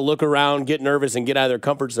 to kind of look around, get nervous, and get out of their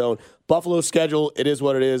comfort zone. Buffalo's schedule, it is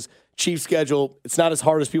what it is. Chiefs' schedule, it's not as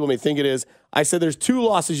hard as people may think it is. I said there's 2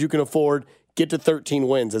 losses you can afford. Get to 13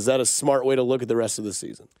 wins. Is that a smart way to look at the rest of the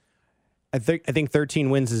season? I think 13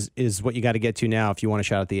 wins is what you got to get to now if you want to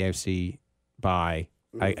shout at the AFC bye.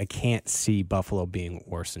 I can't see Buffalo being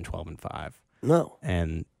worse than 12-5. No.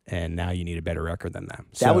 And now you need a better record than that.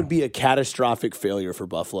 That would be a catastrophic failure for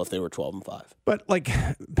Buffalo if they were 12-5. But like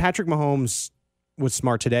Patrick Mahomes was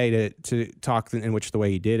smart today to talk in which the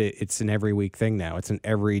way he did it. It's an every week thing now. It's an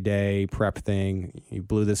everyday prep thing. You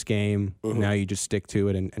blew this game. Now you just stick to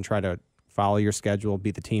it and try to follow your schedule,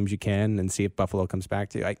 beat the teams you can, and see if Buffalo comes back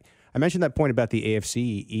to you. I mentioned that point about the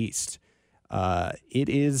AFC East.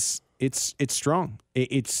 It's strong.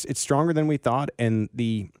 It's stronger than we thought, and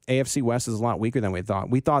the AFC West is a lot weaker than we thought.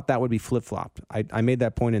 We thought that would be flip-flopped. I made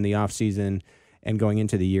that point in the offseason and going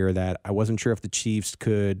into the year that I wasn't sure if the Chiefs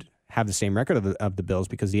could have the same record of the Bills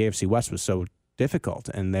because the AFC West was so difficult,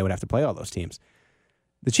 and they would have to play all those teams.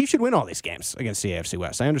 The Chiefs should win all these games against the AFC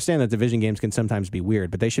West. I understand that division games can sometimes be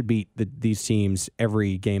weird, but they should beat these teams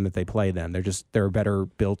every game that they play them. They're a better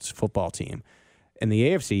built football team. In the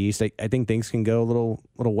AFC East, I think things can go a little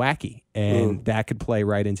wacky, and that could play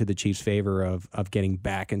right into the Chiefs' favor of getting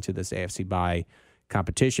back into this AFC bye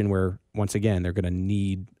competition where, once again, they're going to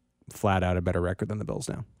need flat out a better record than the Bills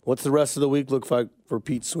now. What's the rest of the week look like for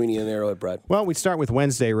Pete Sweeney and Arrowhead, Brad? Well, we start with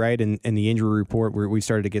Wednesday, right? And the injury report, where we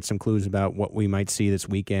started to get some clues about what we might see this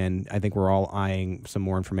weekend. I think we're all eyeing some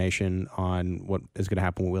more information on what is going to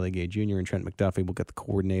happen with Willie Gay Jr. and Trent McDuffie. We'll get the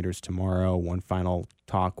coordinators tomorrow. One final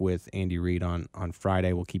talk with Andy Reid on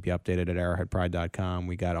Friday. We'll keep you updated at arrowheadpride.com.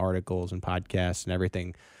 We got articles and podcasts and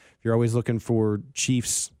everything. If you're always looking for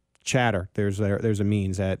Chiefs chatter, there's a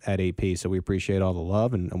means at AP. So we appreciate all the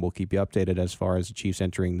love, and we'll keep you updated as far as the Chiefs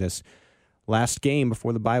entering this last game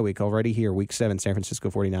before the bye week. Already here, Week 7, San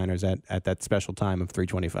Francisco 49ers at that special time of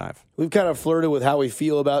 3:25. We've kind of flirted with how we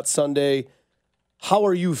feel about Sunday. How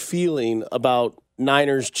are you feeling about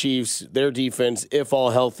Niners, Chiefs, their defense, if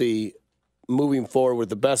all healthy, moving forward with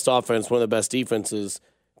the best offense, one of the best defenses,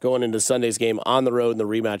 going into Sunday's game on the road in the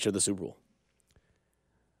rematch of the Super Bowl?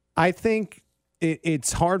 I think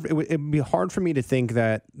it's hard. It would be hard for me to think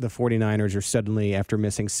that the 49ers are suddenly, after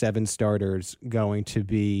missing 7 starters, going to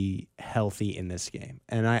be healthy in this game.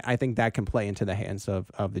 And I think that can play into the hands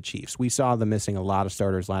of the Chiefs. We saw them missing a lot of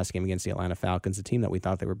starters last game against the Atlanta Falcons, a team that we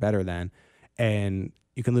thought they were better than. And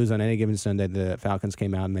you can lose on any given Sunday. The Falcons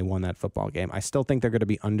came out and they won that football game. I still think they're going to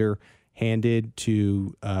be underhanded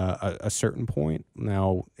to a certain point.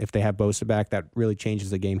 Now, if they have Bosa back, that really changes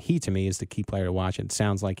the game. He, to me, is the key player to watch. It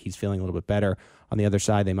sounds like he's feeling a little bit better. On the other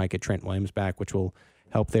side, they might get Trent Williams back, which will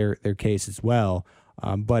help their case as well.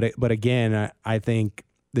 But again, I think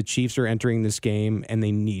the Chiefs are entering this game, and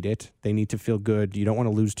they need it. They need to feel good. You don't want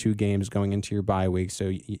to lose 2 games going into your bye week, so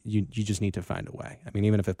you just need to find a way. I mean,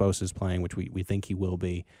 even if Bosa is playing, which we think he will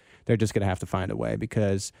be, they're just going to have to find a way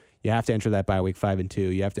because you have to enter that bye week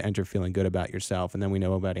 5-2. You have to enter feeling good about yourself, and then we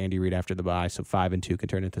know about Andy Reid after the bye, so 5-2 can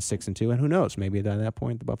turn into 6-2, and who knows? Maybe at that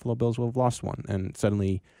point the Buffalo Bills will have lost one, and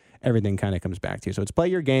suddenly everything kind of comes back to you. So it's play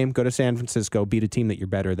your game, go to San Francisco, beat a team that you're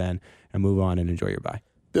better than, and move on and enjoy your bye.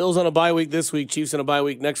 Bills on a bye week this week, Chiefs on a bye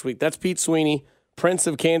week next week. That's Pete Sweeney, Prince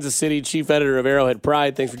of Kansas City, Chief Editor of Arrowhead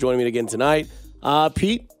Pride. Thanks for joining me again tonight.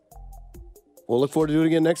 Pete, we'll look forward to doing it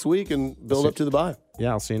again next week and build up to the bye.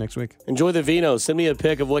 Yeah, I'll see you next week. Enjoy the vino. Send me a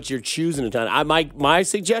pic of what you're choosing tonight. My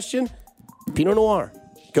suggestion, Pinot Noir.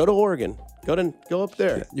 Go to Oregon. Go up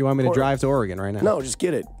there. You want me to drive to Oregon right now? No, just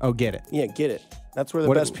get it. Oh, get it. Yeah, get it. That's where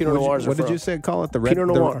the best Pinot Noirs are What from. did you say? Call it the red, Pinot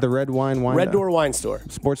Noir. the red wine. Red Door Wine Store.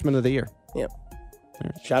 Sportsman of the Year. Yeah.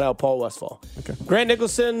 Shout out Paul Westfall. Okay. Grant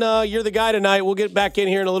Nicholson, you're the guy tonight. We'll get back in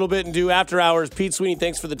here in a little bit and do after hours. Pete Sweeney,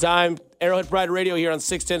 thanks for the time. Arrowhead Pride Radio here on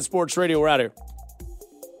 610 Sports Radio. We're out here.